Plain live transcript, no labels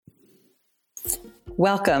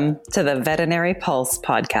Welcome to the Veterinary Pulse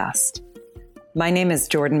podcast. My name is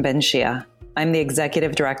Jordan Ben-Shia. I'm the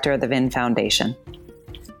Executive Director of the VIN Foundation.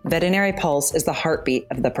 Veterinary Pulse is the heartbeat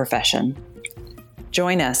of the profession.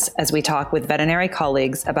 Join us as we talk with veterinary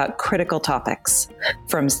colleagues about critical topics,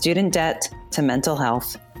 from student debt to mental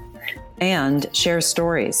health, and share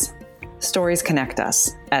stories. Stories connect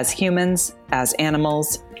us as humans, as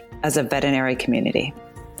animals, as a veterinary community.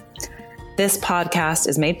 This podcast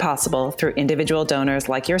is made possible through individual donors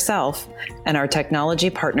like yourself and our technology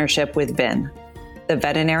partnership with VIN, the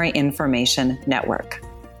Veterinary Information Network.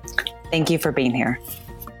 Thank you for being here.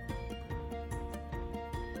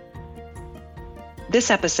 This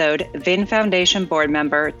episode, VIN Foundation board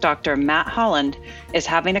member Dr. Matt Holland is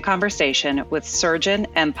having a conversation with surgeon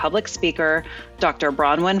and public speaker Dr.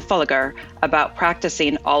 Bronwyn Folliger about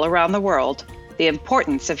practicing all around the world, the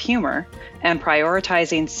importance of humor, and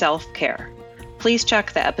prioritizing self-care. Please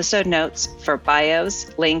check the episode notes for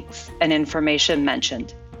bios, links, and information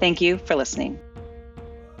mentioned. Thank you for listening.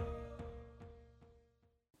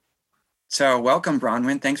 So welcome,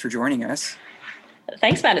 Bronwyn. Thanks for joining us.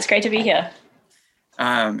 Thanks, Matt. It's great to be here.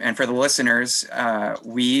 And for the listeners,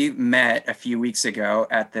 we met a few weeks ago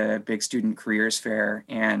at the Big Student Careers Fair,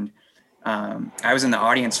 and I was in the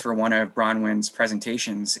audience for one of Bronwyn's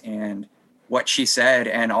presentations, and what she said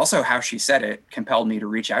and also how she said it compelled me to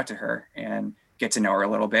reach out to her and get to know her a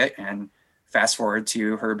little bit, and fast forward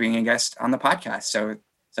to her being a guest on the podcast. So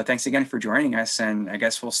thanks again for joining us. And I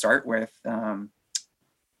guess we'll start with,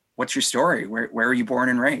 what's your story? Where were you born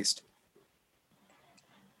and raised?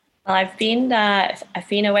 Well, I've been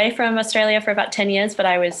away from Australia for about 10 years, but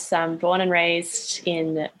I was born and raised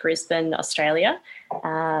in Brisbane, Australia,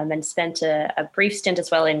 and spent a brief stint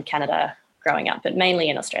as well in Canada growing up, but mainly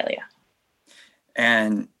in Australia.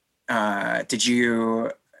 And did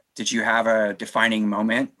you have a defining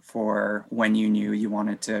moment for when you knew you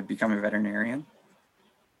wanted to become a veterinarian?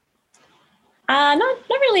 Not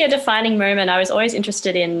really a defining moment. I was always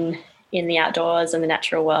interested in the outdoors and the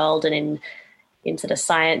natural world, and in sort of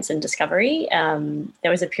science and discovery.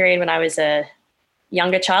 There was a period when I was a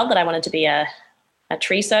younger child that I wanted to be a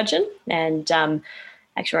tree surgeon, and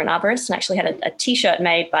actually an arborist, and actually had a T-shirt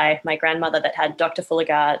made by my grandmother that had Dr.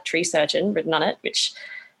 Folliger, tree surgeon, written on it, which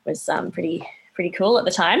was pretty cool at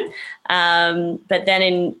the time. But then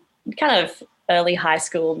in kind of early high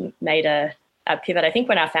school, made a pivot. I think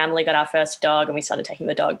when our family got our first dog and we started taking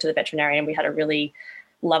the dog to the veterinarian, we had a really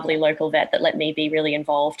lovely local vet that let me be really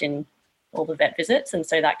involved in all the vet visits. And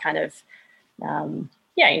so that kind of,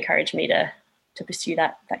 encouraged me to pursue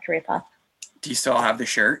that career path. Do you still have the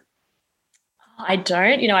shirt? I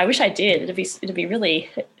don't. I wish I did. It'd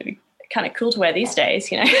be kind of cool to wear these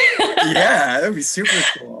days, Yeah, that'd be super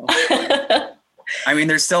cool. I mean,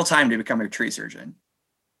 there's still time to become a tree surgeon.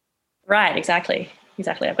 Right, exactly.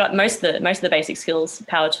 I've got most of the basic skills,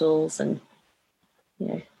 power tools, and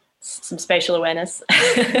some spatial awareness.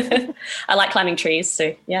 I like climbing trees,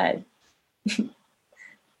 so yeah.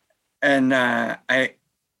 And I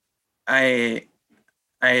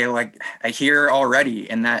hear already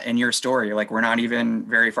in your story, like we're not even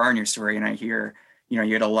very far in your story, and I hear, you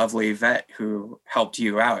had a lovely vet who helped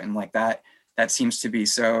you out, and like that seems to be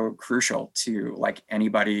so crucial to like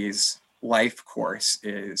anybody's life course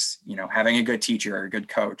is, having a good teacher or a good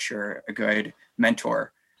coach or a good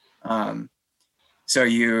mentor. So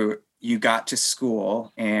you got to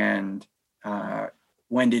school, and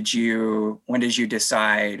when did you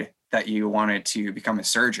decide that you wanted to become a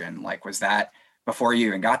surgeon? Like, was that before you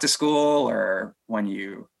even got to school, or when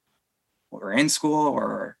you were in school,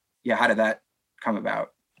 or how did that come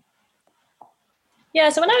about? Yeah,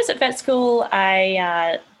 so when I was at vet school,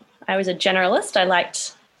 I was a generalist. I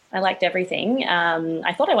liked everything.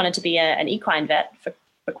 I thought I wanted to be an equine vet for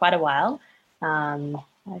quite a while. I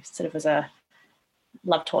sort of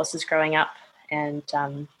loved horses growing up, and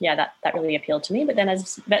that really appealed to me. But then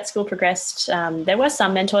as vet school progressed, there were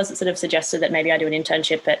some mentors that sort of suggested that maybe I do an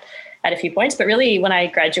internship at a few points. But really, when I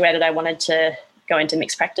graduated, I wanted to go into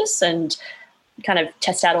mixed practice and kind of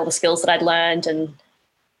test out all the skills that I'd learned, and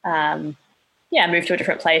move to a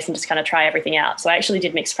different place and just kind of try everything out. So I actually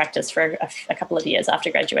did mixed practice for a couple of years after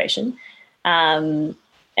graduation. And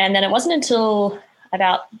then it wasn't until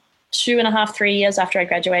about 2.5, 3 years after I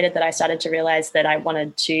graduated that I started to realize that I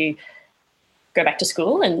wanted to go back to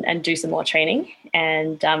school and do some more training.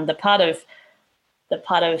 And the part of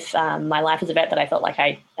my life as a vet that I felt like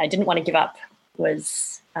I didn't want to give up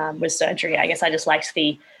was surgery. I guess I just liked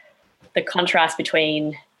the contrast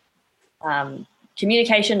between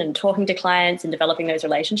communication and talking to clients and developing those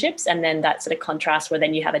relationships, and then that sort of contrast where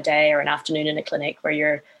then you have a day or an afternoon in a clinic where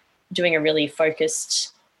you're doing a really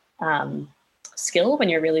focused skill when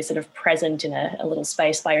you're really sort of present in a little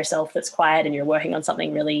space by yourself that's quiet and you're working on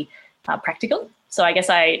something really practical. So I guess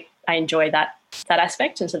I enjoy that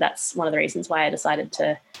aspect. And so that's one of the reasons why I decided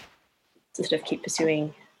to sort of keep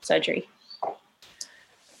pursuing surgery.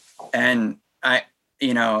 And I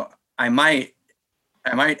might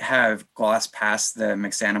have glossed past the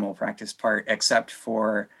mixed animal practice part, except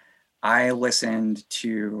for I listened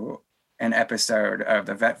to an episode of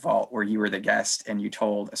the Vet Vault where you were the guest and you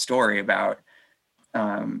told a story about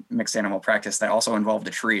mixed animal practice that also involved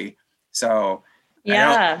a tree. So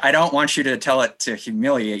yeah, I don't want you to tell it to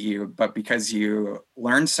humiliate you, but because you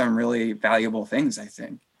learned some really valuable things, I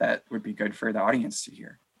think that would be good for the audience to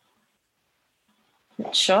hear.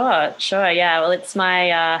 Sure. Yeah. Well, it's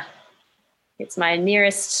my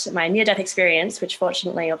near-death experience, which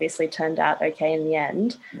fortunately obviously turned out okay in the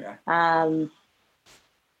end. Yeah.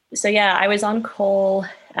 So yeah, I was on call.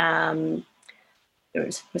 It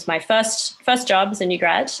was my first job as a new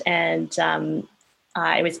grad, and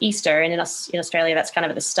it was Easter, and in Australia, that's kind of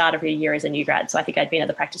at the start of your year as a new grad. So I think I'd been at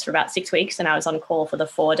the practice for about 6 weeks, and I was on call for the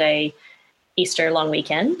 4-day Easter long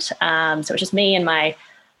weekend. So it was just me and my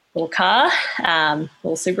little car,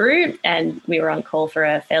 little Subaru, and we were on call for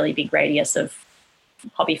a fairly big radius of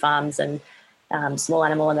hobby farms and small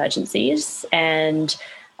animal emergencies. And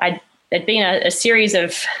there'd been a series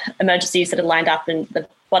of emergencies that had lined up, and the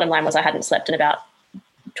bottom line was I hadn't slept in about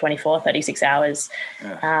 24, 36 hours.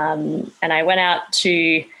 Yeah. And I went out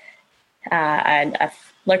to a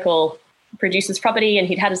local producer's property, and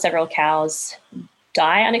he'd had several cows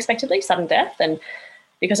die unexpectedly, sudden death. And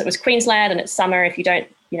because it was Queensland and it's summer, if you don't,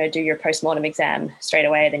 do your post-mortem exam straight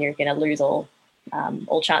away, then you're going to lose all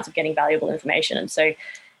chance of getting valuable information. And so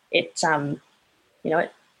it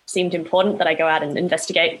seemed important that I go out and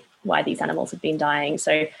investigate why these animals had been dying.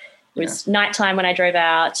 So it was nighttime when I drove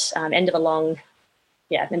out, end of a long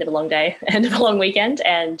day, end of a long weekend.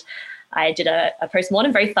 And I did a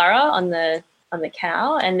post-mortem, very thorough on the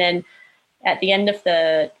cow. And then at the end of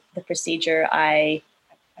the procedure, I'd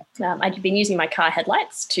been using my car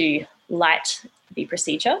headlights to light the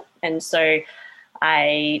procedure. And so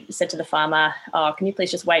I said to the farmer, "Oh, can you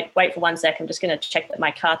please just wait for 1 sec? I'm just going to check that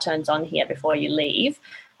my car turns on here before you leave,"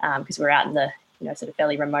 because we're out in the sort of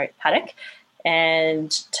fairly remote paddock.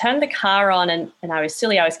 And turned the car on, and I was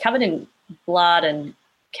silly. I was covered in blood and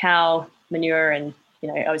cow manure, and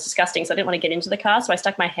I was disgusting. So I didn't want to get into the car. So I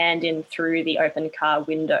stuck my hand in through the open car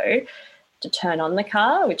window to turn on the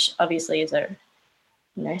car, which obviously is a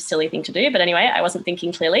silly thing to do. But anyway, I wasn't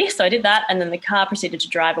thinking clearly. So I did that. And then the car proceeded to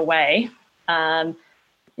drive away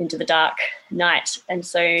into the dark night. And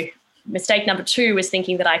so mistake number 2 was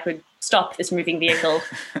thinking that I could stop this moving vehicle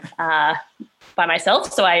by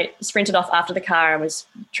myself. So I sprinted off after the car and was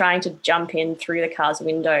trying to jump in through the car's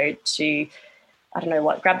window to, I don't know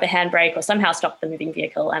what, grab the handbrake or somehow stop the moving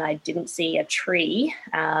vehicle. And I didn't see a tree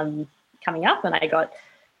coming up, and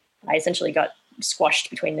I essentially got squashed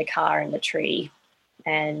between the car and the tree,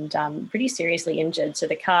 and pretty seriously injured. So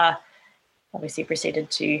the car obviously proceeded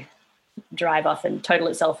to drive off and total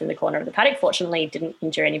itself in the corner of the paddock. Fortunately, didn't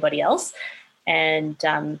injure anybody else. And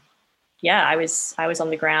I was on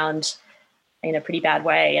the ground in a pretty bad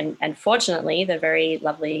way. And fortunately, the very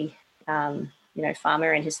lovely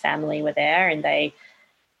farmer and his family were there, and they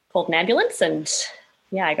called an ambulance. And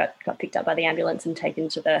I got picked up by the ambulance and taken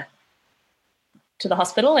to the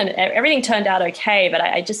hospital, and everything turned out okay. But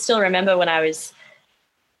I just still remember when I was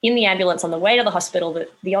in the ambulance on the way to the hospital,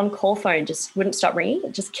 the on-call phone just wouldn't stop ringing.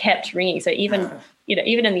 It just kept ringing. So even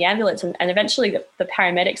in the ambulance, and eventually the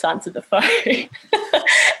paramedics answered the phone.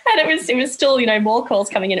 And it was still, more calls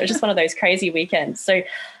coming in. It was just one of those crazy weekends. So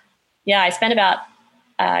I spent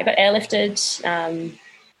I got airlifted,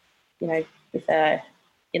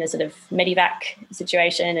 in a sort of medevac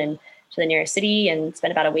situation and to the nearest city, and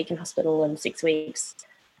spent about a week in hospital and 6 weeks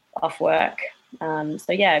off work.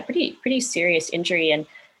 Pretty serious injury, and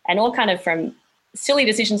all kind of from silly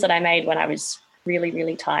decisions that I made when I was really,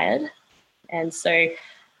 really tired. And so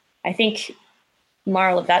I think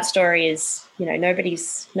moral of that story is,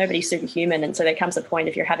 nobody's superhuman. And so there comes a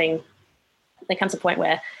point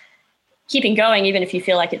where keeping going, even if you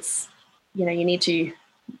feel like it's, you need to,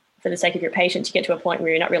 for the sake of your patient, to get to a point where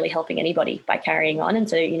you're not really helping anybody by carrying on. And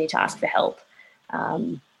so you need to ask for help,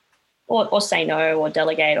 or say no, or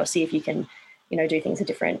delegate, or see if you can, do things a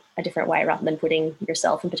different way rather than putting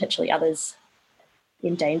yourself and potentially others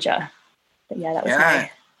in danger. But that was my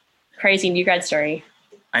crazy new grad story.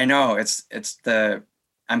 I know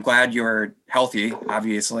I'm glad you're healthy.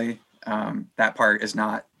 Obviously, that part is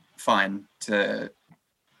not fun to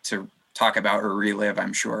talk about or relive,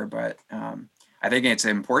 I'm sure. But I think it's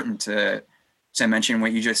important to to mention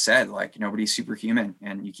what you just said, like nobody's superhuman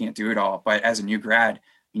and you can't do it all. But as a new grad,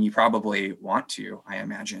 you probably want to, I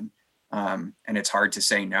imagine. And it's hard to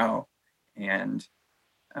say no. And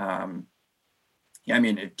yeah, I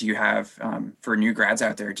mean, do you have, for new grads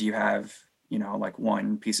out there, do you have, like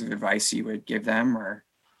one piece of advice you would give them, or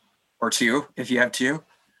two, if you have two?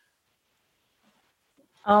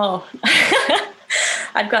 Oh,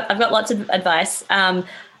 I've got lots of advice.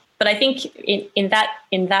 But I think in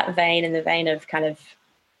that vein, in the vein of kind of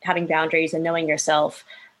having boundaries and knowing yourself,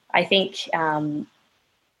 I think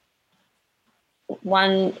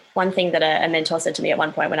one thing that a mentor said to me at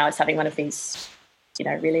one point when I was having one of these,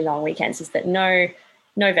 really long weekends, is that no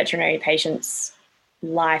veterinary patient's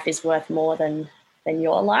life is worth more than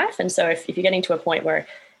your life. And so if you're getting to a point where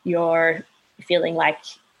you're feeling like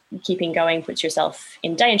keeping going puts yourself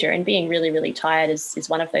in danger, and being really, really tired is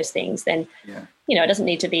one of those things, then, it doesn't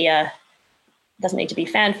need to be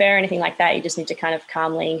fanfare or anything like that. You just need to kind of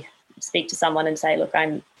calmly speak to someone and say, look,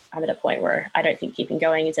 I'm at a point where I don't think keeping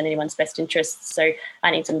going is in anyone's best interests. So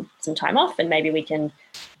I need some time off, and maybe we can,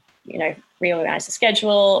 reorganize the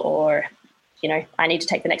schedule, or, I need to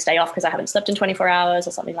take the next day off because I haven't slept in 24 hours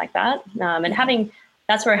or something like that. And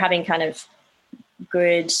that's where having kind of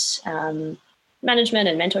good management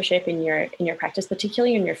and mentorship in your practice,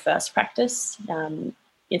 particularly in your first practice,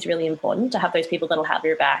 is really important, to have those people that'll have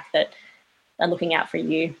your back, that are looking out for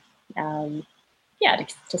you, to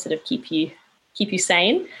sort of keep you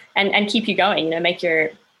sane and keep you going. Make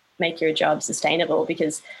your job sustainable,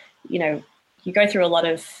 because you go through a lot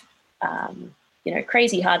of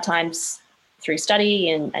crazy hard times through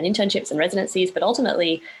study and internships and residencies, but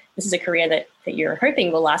ultimately this is a career that you're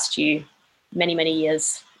hoping will last you many, many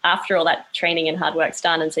years after all that training and hard work's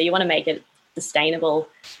done. And so you want to make it sustainable,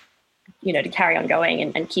 to carry on going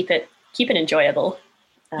and keep it enjoyable.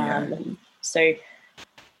 So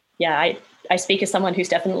yeah, I speak as someone who's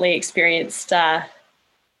definitely experienced,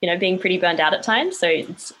 being pretty burned out at times. So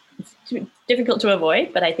it's difficult to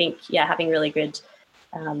avoid, but I think, having really good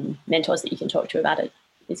mentors that you can talk to about it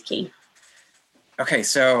is key. Okay,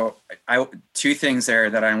 so two things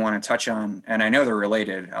there that I want to touch on, and I know they're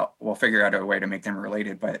related. We'll figure out a way to make them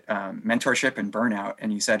related, but mentorship and burnout.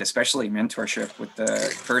 And you said especially mentorship with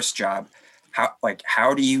the first job.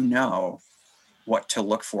 How do you know what to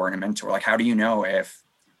look for in a mentor? Like, how do you know if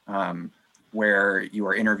where you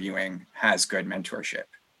are interviewing has good mentorship?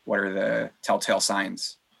 What are the telltale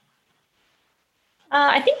signs?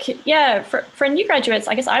 I think, for new graduates,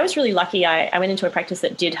 I guess I was really lucky. I went into a practice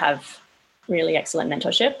that did have really excellent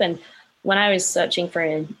mentorship. And when I was searching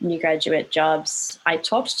for new graduate jobs, I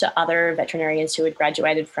talked to other veterinarians who had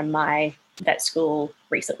graduated from my vet school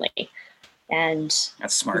recently. And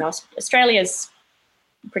that's smart. Australia's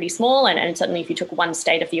pretty small. And certainly if you took one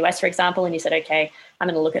state of the US, for example, and you said, okay, I'm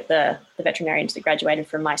going to look at the veterinarians that graduated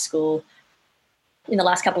from my school in the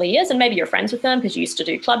last couple of years, and maybe you're friends with them because you used to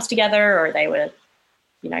do clubs together, or they were,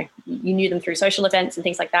 you knew them through social events and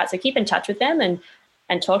things like that. So keep in touch with them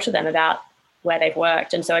and talk to them about where they've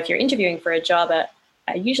worked. And so if you're interviewing for a job,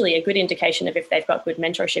 usually a good indication of if they've got good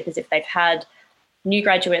mentorship is if they've had new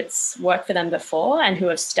graduates work for them before and who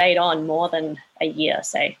have stayed on more than a year,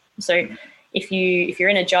 say. So if you're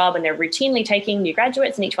in a job and they're routinely taking new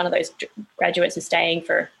graduates, and each one of those graduates is staying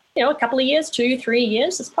for, a couple of years, 2-3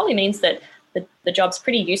 years, this probably means that the job's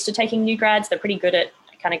pretty used to taking new grads. They're pretty good at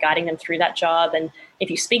kind of guiding them through that job. And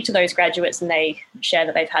if you speak to those graduates and they share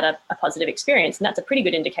that they've had a positive experience, and that's a pretty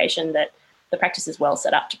good indication that the practice is well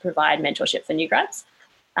set up to provide mentorship for new grads.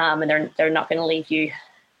 And they're not going to leave you,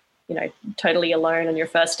 totally alone on your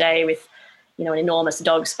first day with, an enormous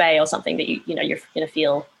dog spay or something that you're going to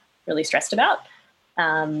feel really stressed about.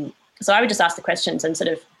 So I would just ask the questions and sort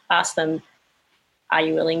of ask them, are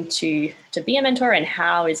you willing to be a mentor, and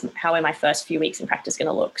how are my first few weeks in practice going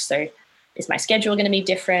to look? So is my schedule going to be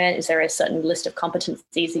different? Is there a certain list of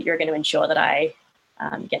competencies that you're going to ensure that I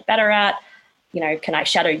get better at? Can I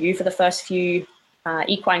shadow you for the first few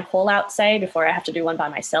equine call-outs, say, before I have to do one by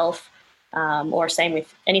myself? Or same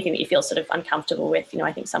with anything that you feel sort of uncomfortable with.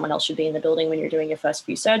 I think someone else should be in the building when you're doing your first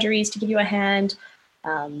few surgeries to give you a hand.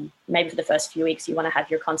 Maybe for the first few weeks, you want to have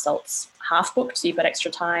your consults half booked so you've got extra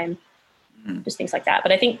time, just things like that.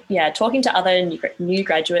 But I think, talking to other new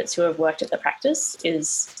graduates who have worked at the practice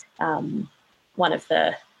is one of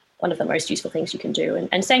the most useful things you can do.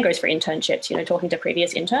 And same goes for internships, talking to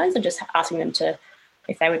previous interns and just asking them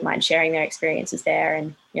if they would mind sharing their experiences there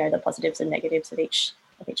and, the positives and negatives of each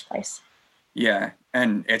place. Yeah.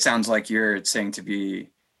 And it sounds like you're saying to be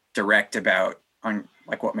direct about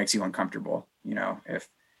what makes you uncomfortable.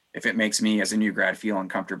 If it makes me as a new grad feel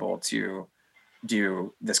uncomfortable to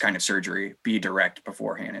do this kind of surgery, be direct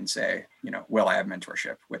beforehand and say, will I have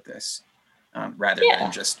mentorship with this,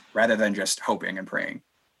 rather than just hoping and praying.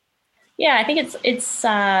 Yeah, I think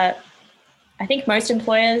I think most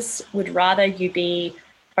employers would rather you be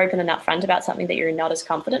open and upfront about something that you're not as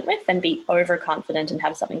confident with than be overconfident and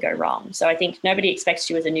have something go wrong. So I think nobody expects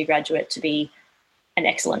you as a new graduate to be an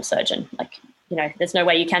excellent surgeon. Like, there's no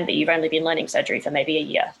way you can be. You've only been learning surgery for maybe a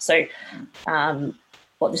year. So,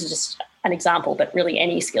 this is just an example, but really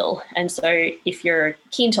any skill. And so if you're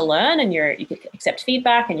keen to learn and you accept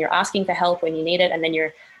feedback and you're asking for help when you need it, and then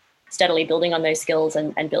you're steadily building on those skills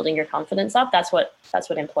and building your confidence up, that's what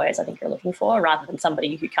employers, I think, are looking for, rather than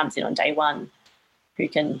somebody who comes in on day one who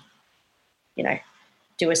can,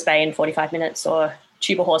 do a spay in 45 minutes or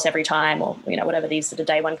tube a horse every time, or, whatever these sort of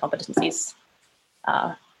day one competencies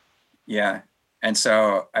are. Yeah. And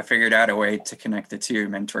so I figured out a way to connect the two,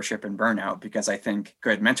 mentorship and burnout, because I think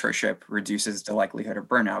good mentorship reduces the likelihood of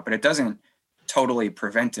burnout, but it doesn't totally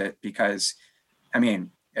prevent it, because,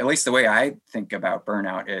 at least the way I think about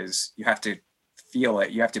burnout is you have to feel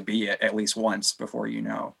it, you have to be it at least once before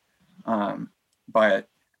but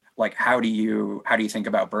like, how do you think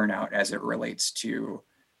about burnout as it relates to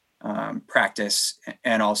practice,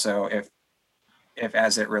 and also if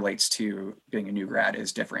as it relates to being a new grad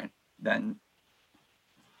is different than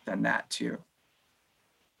that too?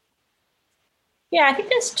 Yeah, I think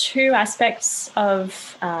there's two aspects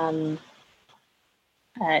of burnout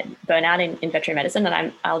in veterinary medicine,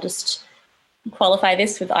 and I'll just qualify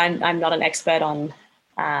this with I'm not an expert on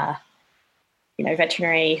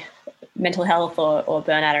veterinary mental health or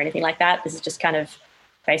burnout or anything like that. This is just kind of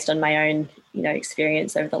based on my own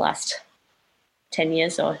experience over the last 10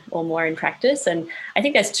 years or more in practice. And I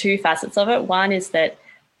think there's two facets of it. One is that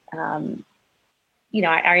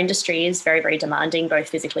our industry is very, very demanding, both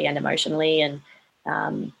physically and emotionally, and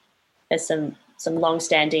there's some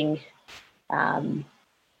long-standing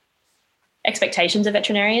expectations of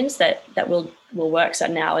veterinarians that will work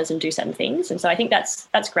certain hours and do certain things. And so I think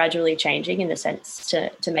that's gradually changing in the sense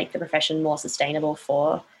to make the profession more sustainable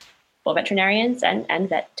for veterinarians and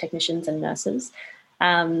vet technicians and nurses.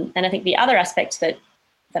 And I think the other aspect that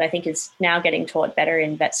I think is now getting taught better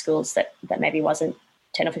in vet schools that maybe wasn't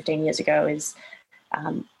 10 or 15 years ago is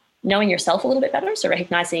knowing yourself a little bit better. So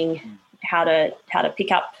recognizing how to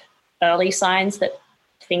pick up early signs that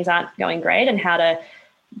things aren't going great, and how to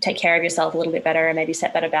take care of yourself a little bit better and maybe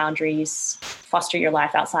set better boundaries, foster your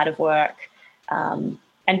life outside of work, and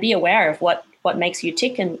be aware of what makes you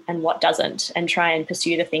tick and what doesn't, and try and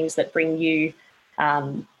pursue the things that bring you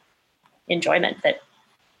enjoyment, that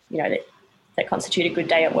constitute a good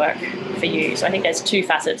day at work for you. So I think there's two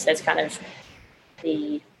facets. There's kind of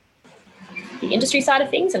the industry side of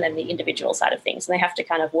things and then the individual side of things. And they have to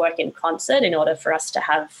kind of work in concert in order for us to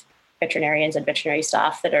have veterinarians and veterinary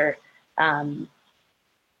staff that are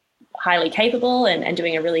highly capable and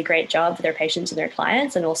doing a really great job for their patients and their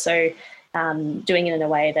clients, and also doing it in a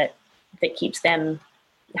way that keeps them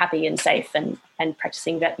happy and safe and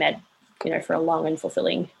practicing vet med, for a long and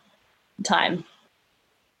fulfilling time.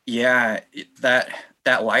 Yeah, that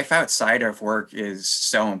life outside of work is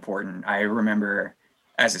so important. I remember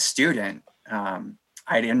as a student,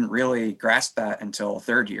 I didn't really grasp that until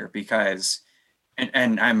third year, because,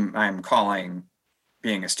 and I'm calling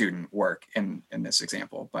being a student work in this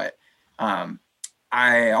example, but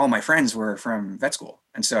all my friends were from vet school.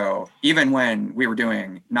 And so even when we were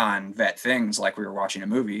doing non-vet things, like we were watching a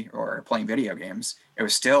movie or playing video games, it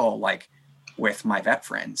was still like with my vet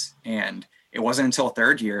friends. And it wasn't until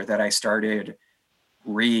third year that I started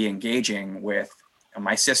re-engaging with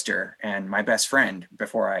my sister and my best friend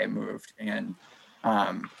before I moved. And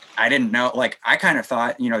I didn't know, like, I kind of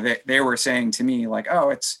thought, they were saying to me like, oh,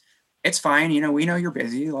 it's fine. We know you're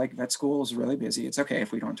busy. Like, vet school is really busy. It's okay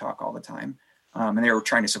if we don't talk all the time. And they were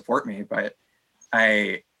trying to support me, but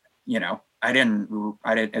I didn't,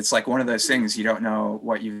 it's like one of those things, you don't know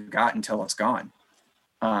what you've got until it's gone.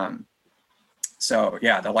 So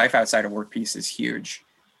yeah, the life outside of work piece is huge.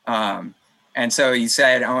 And so you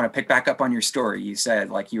said, I want to pick back up on your story. You said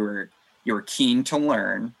like you were keen to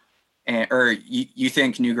learn, or you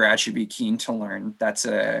think new grads should be keen to learn. That's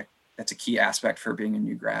a key aspect for being a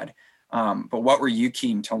new grad. But what were you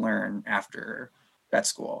keen to learn after vet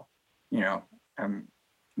school? I'm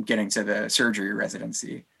getting to the surgery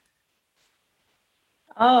residency.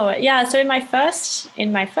 Oh yeah. So in my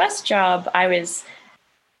first job, I was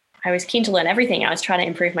keen to learn everything. I was trying to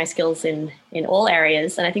improve my skills in all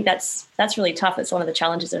areas. And I think that's really tough. It's one of the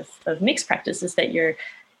challenges of mixed practice, is that you're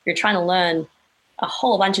trying to learn a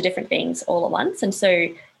whole bunch of different things all at once. And so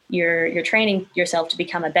you're training yourself to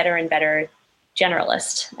become a better and better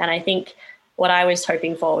generalist. And I think what I was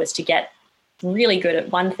hoping for was to get really good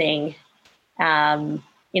at one thing.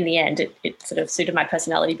 In the end, it sort of suited my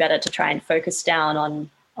personality better to try and focus down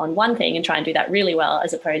on one thing and try and do that really well,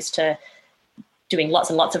 as opposed to doing lots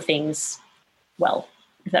and lots of things well,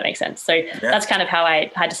 if that makes sense. So that's kind of how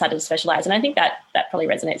I decided to specialize. And I think that probably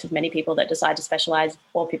resonates with many people that decide to specialize,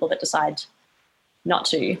 or people that decide not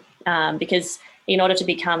to, because in order to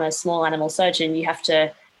become a small animal surgeon, you have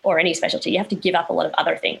to, or any specialty, you have to give up a lot of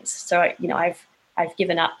other things. So, I've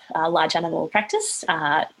given up large animal practice.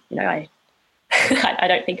 I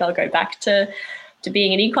don't think I'll go back to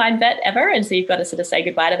being an equine vet ever. And so you've got to sort of say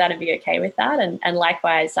goodbye to that and be okay with that. And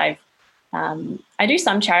likewise, I do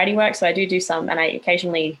some charity work. So I do some, and I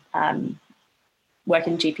occasionally work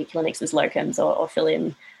in GP clinics as locums or fill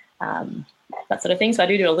in that sort of thing. So I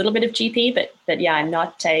do a little bit of GP, but yeah, I'm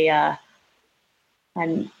not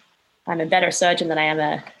I'm a better surgeon than I am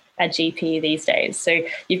a GP these days. So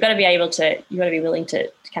you've got to be willing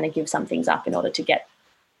to kind of give some things up in order to get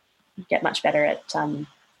much better at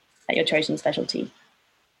your chosen specialty.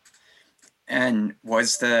 And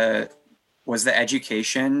was the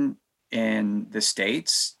education in the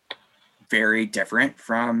States very different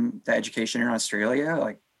from the education in Australia?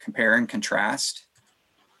 Like compare and contrast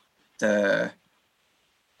the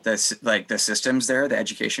systems there, the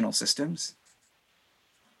educational systems?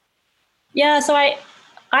 Yeah, so I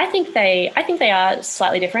think they are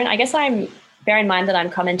slightly different. I guess bear in mind that I'm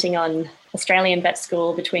commenting on Australian vet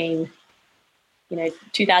school between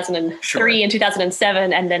 2003 and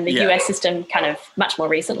 2007, and then the US system kind of much more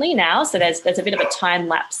recently now. So there's a bit of a time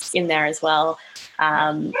lapse in there as well.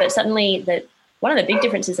 But certainly one of the big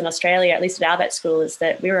differences in Australia, at least at our vet school, is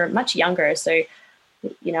that we were much younger. So,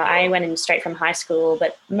 I went in straight from high school,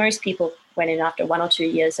 but most people went in after 1 or 2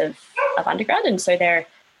 years of undergrad. And so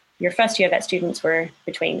your first year vet students were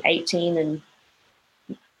between 18 and,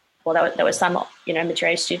 well, there were some, mature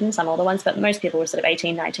age students, some older ones, but most people were sort of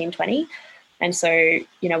 18, 19, 20. And so,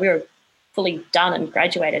 we were fully done and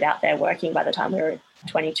graduated out there working by the time we were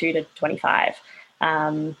 22 to 25.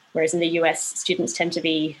 Whereas in the US, students tend to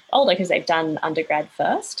be older because they've done undergrad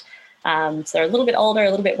first. So they're a little bit older, a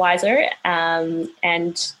little bit wiser,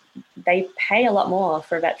 and they pay a lot more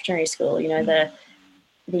for a veterinary school. The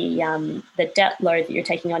debt load that you're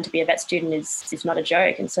taking on to be a vet student is not a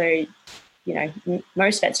joke. And so,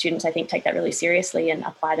 most vet students, I think, take that really seriously and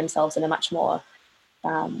apply themselves in a much more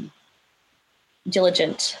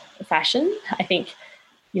diligent fashion. I think,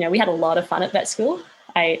 we had a lot of fun at vet school.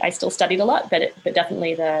 I still studied a lot, but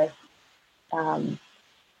definitely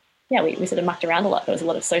we sort of mucked around a lot. There was a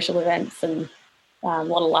lot of social events and a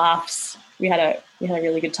lot of laughs. We had a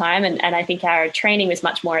really good time, and I think our training was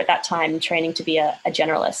much more at that time training to be a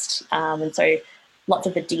generalist, and so lots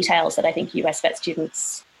of the details that I think US vet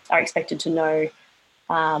students are expected to know,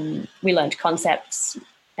 we learned concepts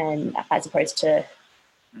and as opposed to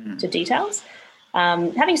details.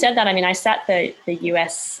 Having said that, I sat the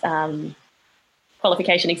US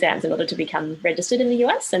qualification exams in order to become registered in the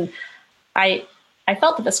US, and I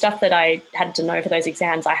felt that the stuff that I had to know for those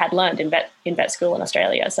exams I had learned in vet school in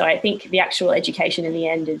Australia. So I think the actual education in the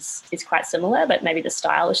end is quite similar, but maybe the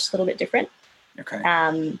style is just a little bit different. Okay.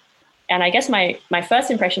 And I guess my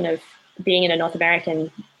first impression of being in a North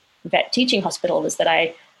American vet teaching hospital was that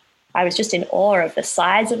I was just in awe of the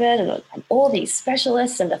size of it and all these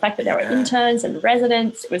specialists and the fact that there were interns and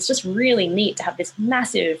residents. It was just really neat to have this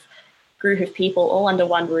massive group of people all under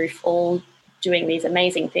one roof, all doing these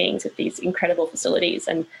amazing things with these incredible facilities.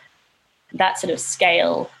 And that sort of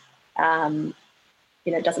scale,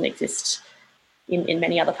 doesn't exist in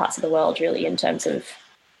many other parts of the world, really, in terms of,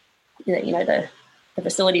 the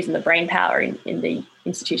facilities and the brain power in the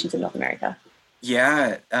institutions in North America.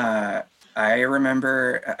 Yeah. I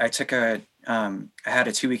remember I took I had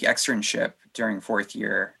a 2-week externship during 4th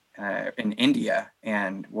year in India,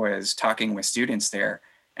 and was talking with students there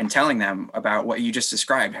and telling them about what you just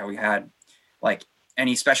described, how we had like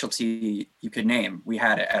any specialty you could name, we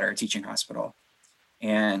had it at our teaching hospital.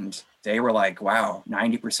 And they were like, wow,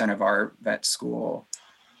 90% of our vet school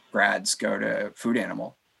grads go to food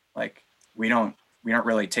animal. Like we don't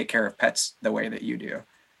really take care of pets the way that you do.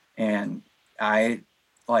 And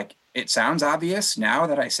it sounds obvious now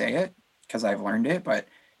that I say it because I've learned it, but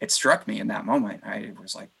it struck me in that moment. I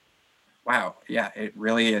was like, wow, yeah, it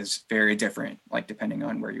really is very different, like depending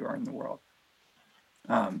on where you are in the world.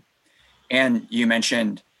 And you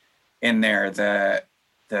mentioned in there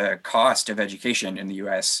the cost of education in the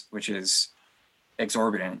US, which is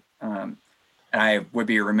exorbitant. And I would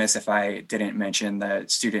be remiss if I didn't mention the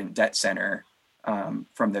Student Debt Center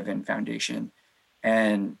from the VIN Foundation.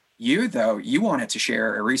 And you wanted to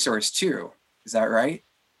share a resource too. Is that right?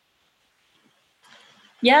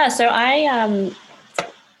 Yeah, so I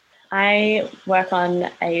work on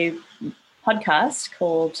a podcast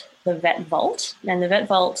called The Vet Vault, and The Vet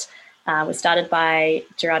Vault was started by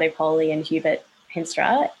Gerardo Poli and Hubert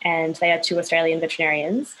Henstra, and they are two Australian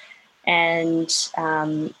veterinarians. And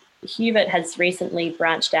Hubert has recently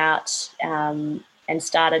branched out and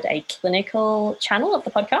started a clinical channel of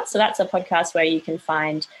the podcast. So that's a podcast where you can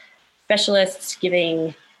find specialists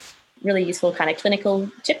giving really useful kind of clinical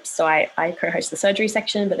tips. So I co-host the surgery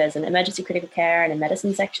section, but there's an emergency critical care and a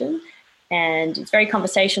medicine section. And it's very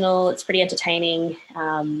conversational. It's pretty entertaining,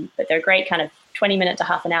 but they're great kind of 20-minute to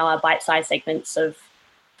half an hour bite-sized segments of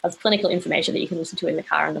clinical information that you can listen to in the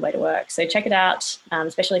car on the way to work. So check it out,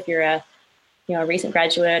 especially if you're a recent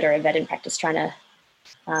graduate or a vet in practice trying to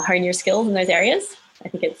hone your skills in those areas. I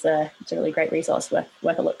think it's a really great resource worth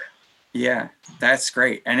a look. Yeah, that's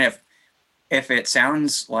great. And if it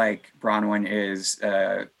sounds like Bronwyn is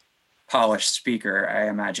a polished speaker, I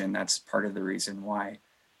imagine that's part of the reason why.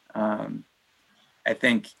 I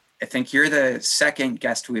think you're the second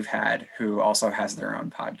guest we've had who also has their own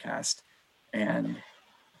podcast. And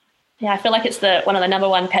yeah, I feel like it's one of the number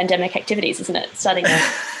one pandemic activities, isn't it? Starting a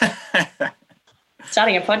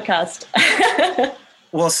podcast.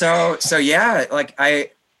 Well, so yeah, like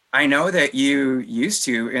I know that you used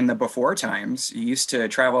to, in the before times, you used to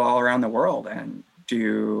travel all around the world and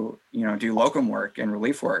do locum work and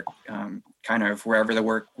relief work. Kind of wherever the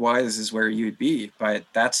work was is where you'd be. But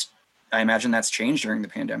I imagine that's changed during the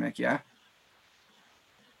pandemic. Yeah.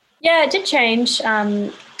 Yeah, it did change.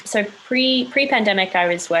 So pre-pandemic, I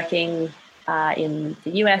was working in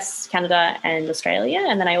the US, Canada, and Australia.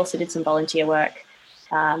 And then I also did some volunteer work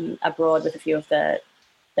abroad with a few of the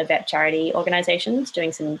vet charity organizations,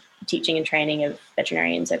 doing some teaching and training of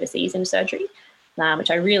veterinarians overseas in surgery, which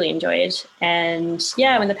I really enjoyed. And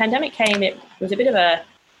yeah, when the pandemic came, it was a bit of a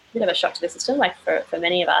shock to the system, like for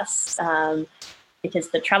many of us, because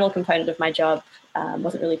the travel component of my job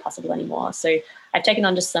wasn't really possible anymore. So I've taken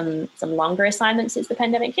on just some longer assignments since the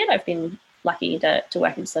pandemic hit. I've been lucky to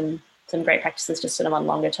work in some great practices just sort of on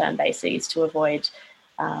longer term bases to avoid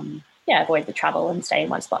the travel and stay in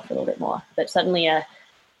one spot for a little bit more. But certainly a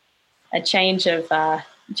change of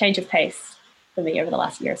pace for me over the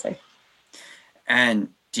last year or so. And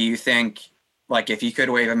do you think, like, if you could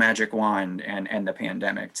wave a magic wand and end the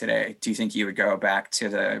pandemic today, do you think you would go back to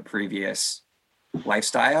the previous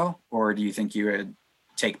lifestyle, or do you think you would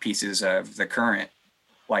take pieces of the current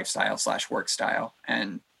lifestyle / work style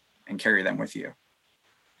and carry them with you?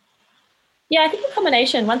 Yeah, I think a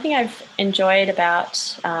combination. One thing I've enjoyed about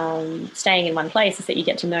staying in one place is that you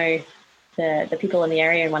get to know the people in the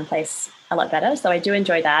area in one place a lot better. So I do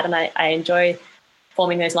enjoy that. And I enjoy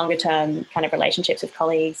forming those longer term kind of relationships with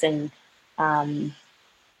colleagues and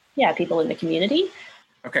people in the community.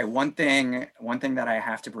 Okay. One thing that I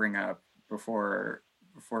have to bring up before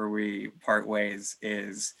we part ways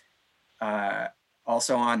is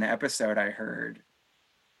also on the episode, I heard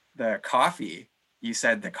the coffee. You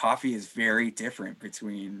said the coffee is very different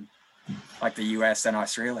between like the US and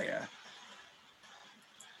Australia.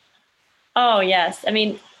 Oh, yes. I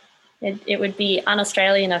mean, it would be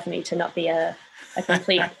un-Australian of me to not be a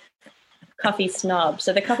complete coffee snob.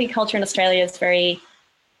 So the coffee culture in Australia is very,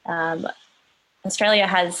 Australia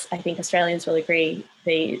has, I think Australians will agree,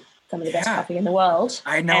 some of the best coffee in the world.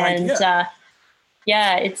 I had no idea.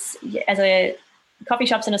 It's coffee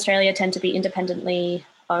shops in Australia tend to be independently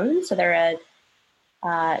owned. So there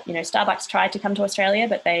are, Starbucks tried to come to Australia,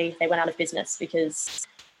 but they went out of business because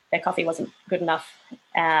their coffee wasn't good enough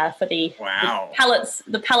for the palates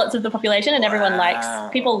of the population,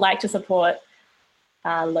 and people like to support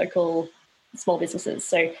local small businesses.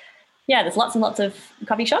 So yeah, there's lots and lots of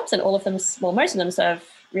coffee shops, and all of them, most of them serve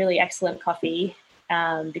really excellent coffee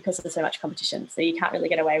because there's so much competition. So you can't really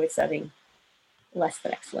get away with serving less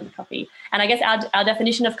than excellent coffee. And I guess our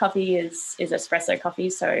definition of coffee is espresso coffee.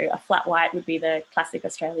 So a flat white would be the classic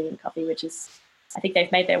Australian coffee, which is, I think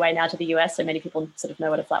they've made their way now to the US, so many people sort of know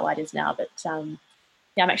what a flat white is now. But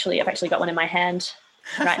I've actually got one in my hand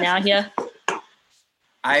right now here.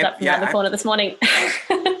 Up from around the corner this morning.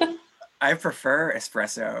 I prefer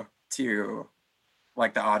espresso to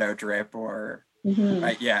like the auto drip or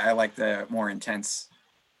I like the more intense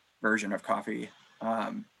version of coffee.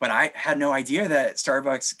 But I had no idea that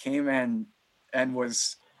Starbucks came and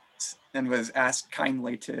was asked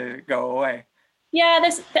kindly to go away. Yeah,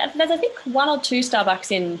 there's I think one or two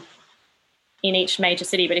Starbucks in each major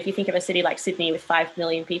city. But if you think of a city like Sydney with 5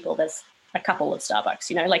 million people, there's a couple of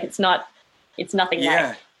Starbucks. It's nothing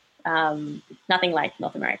like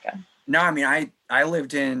North America. No, I mean I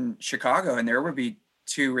lived in Chicago and there would be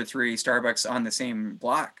 2 or 3 Starbucks on the same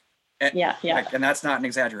block, Yeah. Like, and that's not an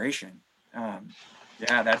exaggeration.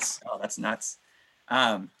 Yeah, that's nuts.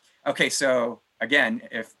 Okay, so again,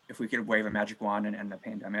 if we could wave a magic wand and end the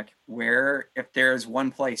pandemic, if there's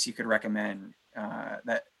one place you could recommend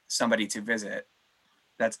that somebody to visit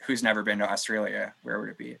who's never been to Australia, where would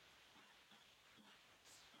it be?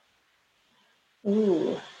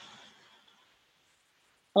 Ooh.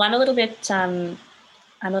 Well, I'm a little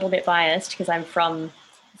bit biased because I'm from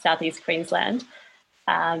Southeast Queensland.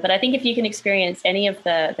 But I think if you can experience any of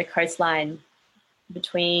the coastline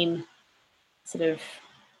between sort of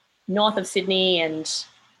north of Sydney and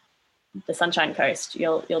the Sunshine Coast,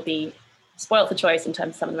 you'll be spoilt for choice in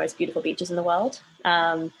terms of some of the most beautiful beaches in the world.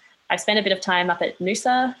 I've spent a bit of time up at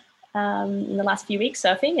Noosa in the last few weeks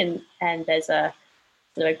surfing, and there's a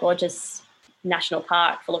sort of a gorgeous national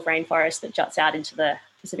park full of rainforest that juts out into the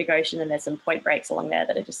Pacific Ocean, and there's some point breaks along there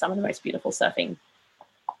that are just some of the most beautiful surf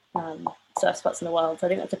spots in the world. So I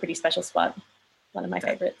think that's a pretty special spot, one of my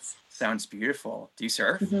favorites. Sounds beautiful. Do you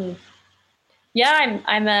surf? Mm-hmm. Yeah,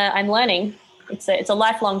 I'm learning. It's a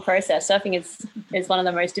lifelong process. Surfing is one of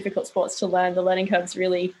the most difficult sports to learn. The learning curve's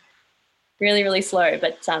really, really, really slow,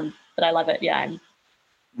 but I love it. Yeah, I'm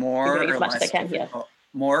doing as much as I can here.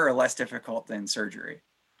 More or less difficult than surgery?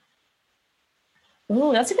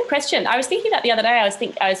 Oh, that's a good question. I was thinking that the other day. I was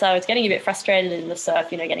getting a bit frustrated in the surf,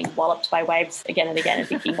 getting walloped by waves again and again, and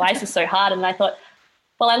thinking, why is this so hard? And I thought,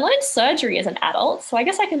 well, I learned surgery as an adult, so I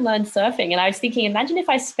guess I can learn surfing. And I was thinking, imagine if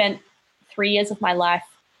I spent 3 years of my life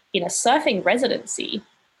in a surfing residency,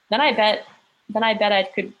 then I bet I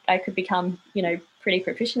could become, pretty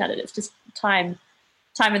proficient at it. It's just time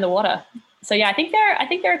in the water. So yeah, I think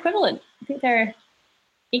they're equivalent. I think they're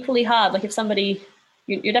equally hard. Like if somebody,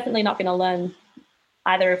 you're definitely not going to learn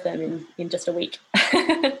either of them in just a week.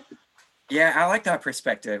 Yeah, I like that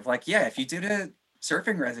perspective. Like, yeah, if you did a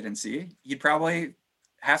surfing residency, you'd probably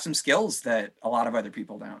have some skills that a lot of other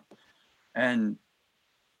people don't. And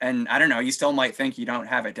I don't know, you still might think you don't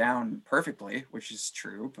have it down perfectly, which is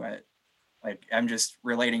true, but like I'm just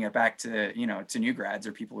relating it back to, to new grads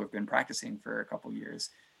or people who've been practicing for a couple years.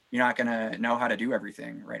 You're not going to know how to do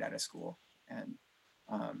everything right out of school. And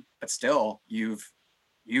but still you've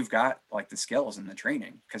got like the skills and the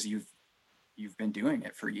training because you've been doing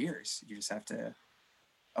it for years. You just have to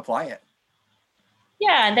apply it.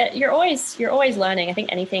 Yeah, and that you're always learning. I think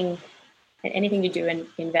anything you do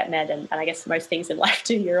in vet med, and I guess most things in life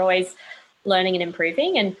too, you're always learning and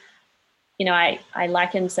improving. And I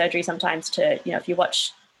liken surgery sometimes to, if you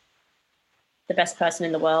watch the best person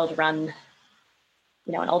in the world run,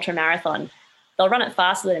 an ultra marathon, they'll run it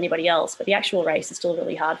faster than anybody else, but the actual race is still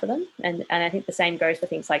really hard for them. And I think the same goes for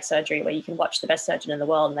things like surgery, where you can watch the best surgeon in the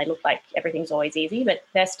world and they look like everything's always easy, but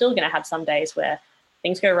they're still going to have some days where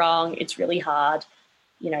things go wrong. It's really hard.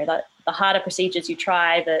 The harder procedures you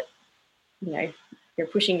try, that, you're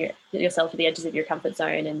pushing yourself to the edges of your comfort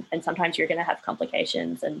zone, and sometimes you're going to have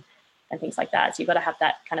complications and things like that. So you've got to have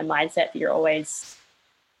that kind of mindset that you're always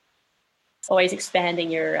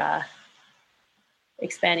expanding your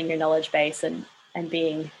knowledge base and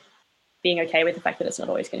being okay with the fact that it's not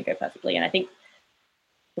always going to go perfectly. And I think,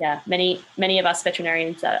 yeah, many of us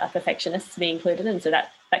veterinarians are perfectionists, me included, and so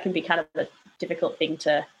that can be kind of a difficult thing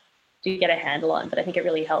to get a handle on. But I think it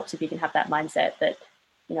really helps if you can have that mindset that,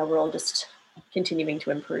 we're all just continuing to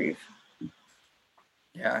improve.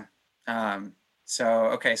 Yeah.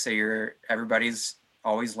 So everybody's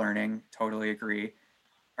always learning. Totally agree.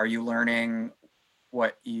 Are you learning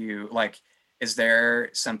what you like? Is there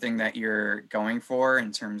something that you're going for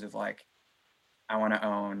in terms of like, I want to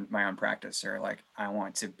own my own practice, or like, I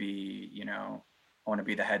want to be, I want to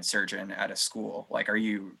be the head surgeon at a school? Like, are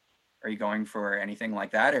you going for anything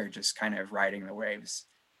like that, or just kind of riding the waves,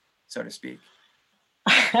 so to speak?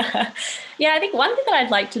 Yeah, I think one thing that I'd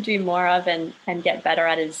like to do more of and get better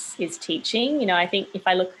at is teaching. I think if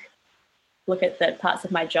I look at the parts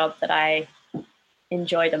of my job that I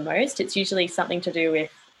enjoy the most, it's usually something to do with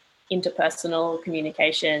interpersonal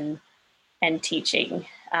communication and teaching.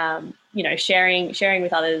 Sharing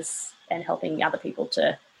with others and helping other people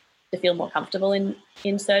to feel more comfortable in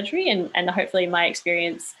surgery, and hopefully my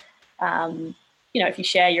experience. If you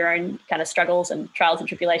share your own kind of struggles and trials and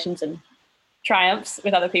tribulations and triumphs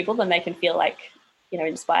with other people, then they can feel like,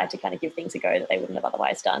 inspired to kind of give things a go that they wouldn't have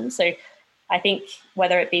otherwise done. So I think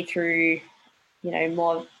whether it be through,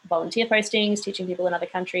 more volunteer postings, teaching people in other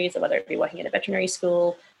countries, or whether it be working at a veterinary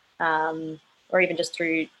school, or even just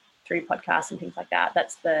through podcasts and things like that,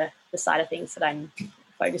 that's the side of things that I'm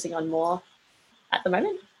focusing on more at the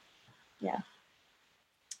moment. Yeah.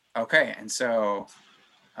 Okay. And so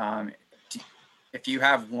if you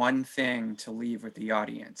have one thing to leave with the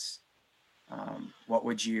audience, what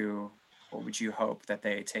would you hope that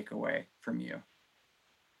they take away from you?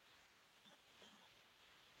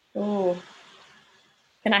 Oh,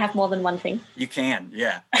 can I have more than one thing? You can,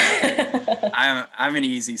 yeah. I'm an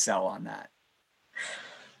easy sell on that.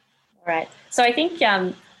 All right. So I think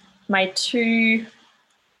my three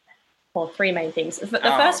main things. The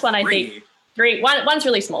first one, I think, one's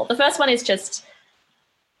really small. The first one is just,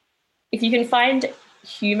 if you can find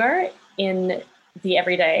humor in the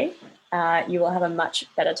everyday, you will have a much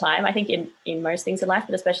better time. I think in most things in life,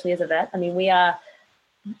 but especially as a vet. I mean,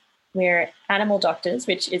 we're animal doctors,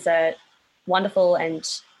 which is a wonderful and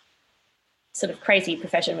sort of crazy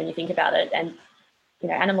profession when you think about it. And, you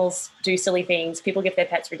know, animals do silly things. People give their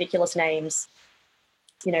pets ridiculous names.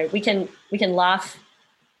 You know, we can laugh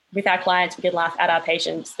with our clients, we can laugh at our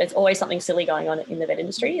patients. There's always something silly going on in the vet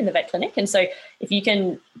industry, in the vet clinic. And so if you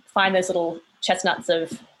can find those little chestnuts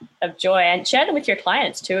of joy and share them with your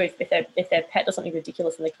clients too, if their pet does something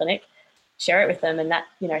ridiculous in the clinic, share it with them, and that,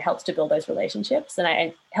 you know, helps to build those relationships and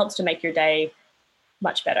it helps to make your day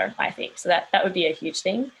much better, I think. So that would be a huge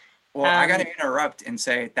thing. Well, I got to interrupt and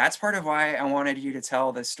say that's part of why I wanted you to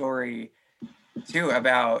tell the story too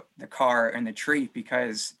about the car and the treat,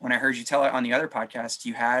 because when I heard you tell it on the other podcast,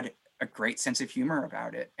 you had a great sense of humor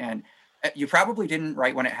about it. And you probably didn't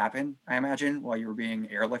right when it happened, I imagine, while you were being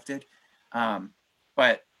airlifted.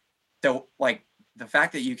 But the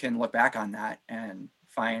fact that you can look back on that and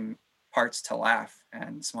find parts to laugh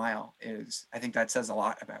and smile I think that says a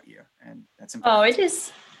lot about you, and that's important. Oh, it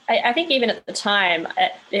is. I think even at the time,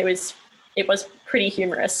 it was pretty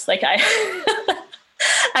humorous. Like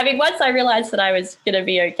I mean, once I realized that I was going to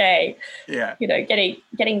be okay, yeah, you know,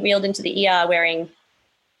 getting wheeled into the ER wearing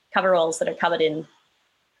coveralls that are covered in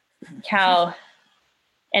cow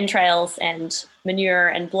entrails and manure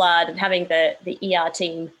and blood, and having the ER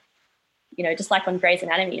team, you know, just like on Grey's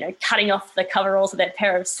Anatomy, you know, cutting off the coveralls with their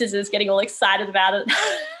pair of scissors, getting all excited about it.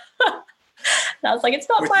 And I was like, it's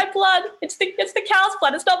not my blood. It's the cow's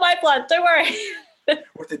blood. It's not my blood. Don't worry.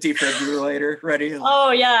 With the defibrillator ready.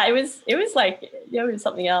 Oh yeah, it was like, it was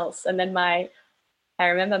something else. And then I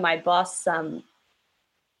remember my boss,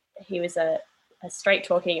 he was a straight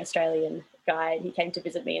talking Australian guy. He came to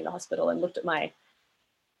visit me in the hospital and looked at my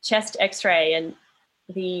chest X-ray, and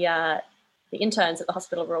the interns at the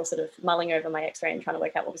hospital were all sort of mulling over my X-ray and trying to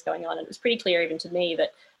work out what was going on. And it was pretty clear even to me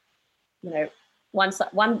that, you know,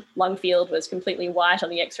 one lung field was completely white on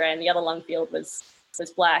the X-ray and the other lung field was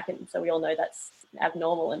black. And so we all know that's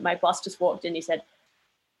abnormal. And my boss just walked in, he said,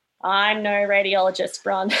 "I'm no radiologist,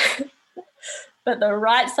 Bron, but the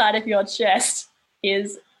right side of your chest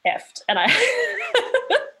is effed." And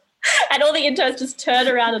and all the interns just turned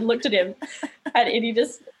around and looked at him. And it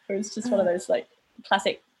was just one of those like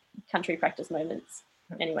classic country practice moments.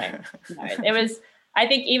 Anyway, no, it was, I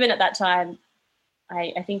think even at that time,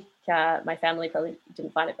 I think my family probably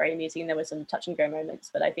didn't find it very amusing. There were some touch and go moments,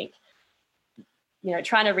 but I think, you know,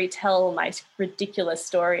 trying to retell my ridiculous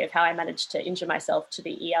story of how I managed to injure myself to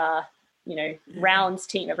the ER, you know, rounds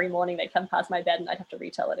team every morning, they'd come past my bed and I'd have to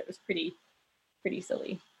retell it. It was pretty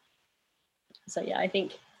silly. So yeah, I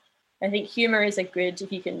think humor is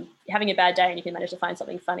if you can, having a bad day and you can manage to find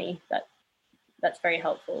something funny, that's very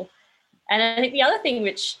helpful. And I think the other thing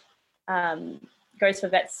which goes for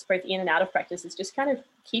vets both in and out of practice is just kind of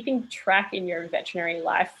keeping track in your veterinary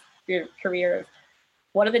life, your career, of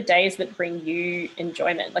what are the days that bring you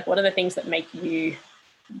enjoyment? Like, what are the things that make you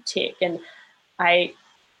tick? And I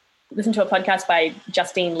listened to a podcast by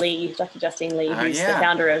Justine Lee, Dr. Justine Lee, who's the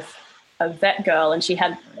founder of Vet Girl. And she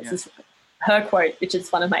had her quote, which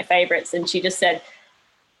is one of my favorites. And she just said,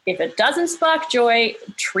 "If it doesn't spark joy,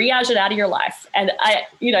 triage it out of your life." And I,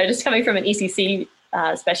 you know, just coming from an ECC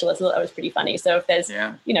specialist, I thought that was pretty funny. So if there's,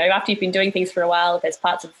 you know, after you've been doing things for a while, if there's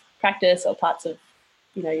parts of practice or parts of,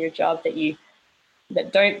 you know, your job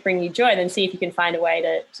that don't bring you joy, then see if you can find a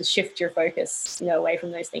way to shift your focus, you know, away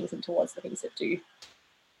from those things and towards the things that do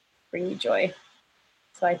bring you joy.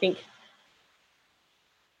 So I think,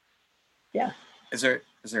 yeah. Is there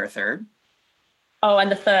a third? Oh,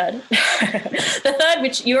 and the third,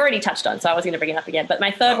 which you already touched on, so I was going to bring it up again. But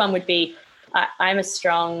my third one would be, I'm a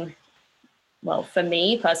strong, well, for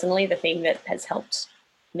me personally, the thing that has helped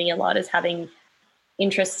me a lot is having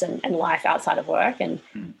interests and life outside of work. And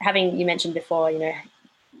having, you mentioned before, you know,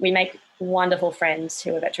 we make wonderful friends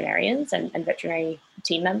who are veterinarians and veterinary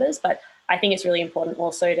team members, but I think it's really important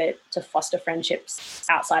also to foster friendships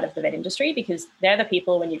outside of the vet industry, because they're the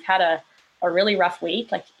people when you've had a really rough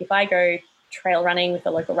week. Like if I go trail running with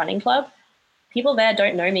a local running club, people there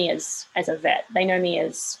don't know me as a vet. They know me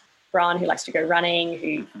as Bron, who likes to go running, who,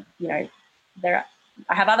 you know,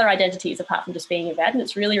 I have other identities apart from just being a vet, and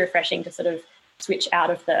it's really refreshing to sort of switch out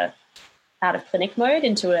of clinic mode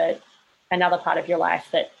into another part of your life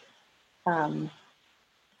that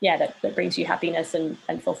that brings you happiness and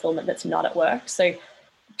fulfillment that's not at work. So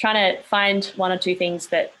trying to find one or two things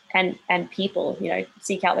that and people,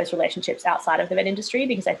 seek out those relationships outside of the vet industry,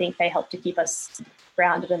 because I think they help to keep us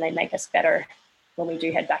grounded and they make us better when we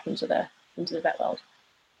do head back into the vet world.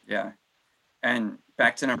 Yeah. And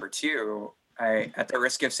back to number 2, at the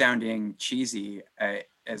risk of sounding cheesy, it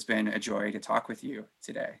has been a joy to talk with you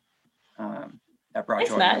today. That brought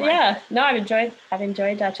Thanks, joy. Matt. Yeah. No, I've enjoyed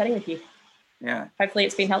chatting with you. Yeah. Hopefully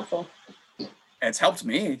it's been helpful. It's helped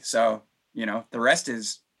me. So, the rest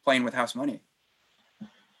is playing with house money.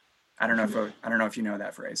 I don't know if you know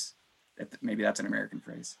that phrase. Maybe that's an American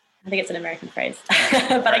phrase. I think it's an American phrase,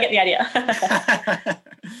 but I get the idea.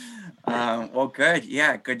 Well, good.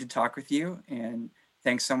 Yeah. Good to talk with you. And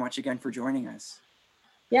thanks so much again for joining us.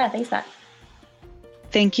 Yeah. Thanks, Matt.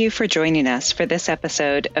 Thank you for joining us for this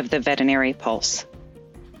episode of the Veterinary Pulse.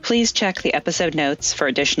 Please check the episode notes for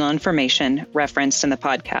additional information referenced in the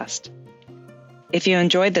podcast. If you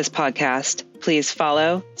enjoyed this podcast, please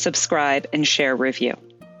follow, subscribe, and share a review.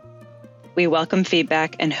 We welcome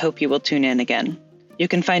feedback and hope you will tune in again. You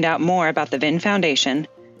can find out more about the VIN Foundation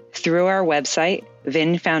through our website,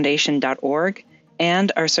 vinfoundation.org,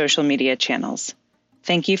 and our social media channels.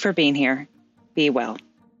 Thank you for being here. Be well.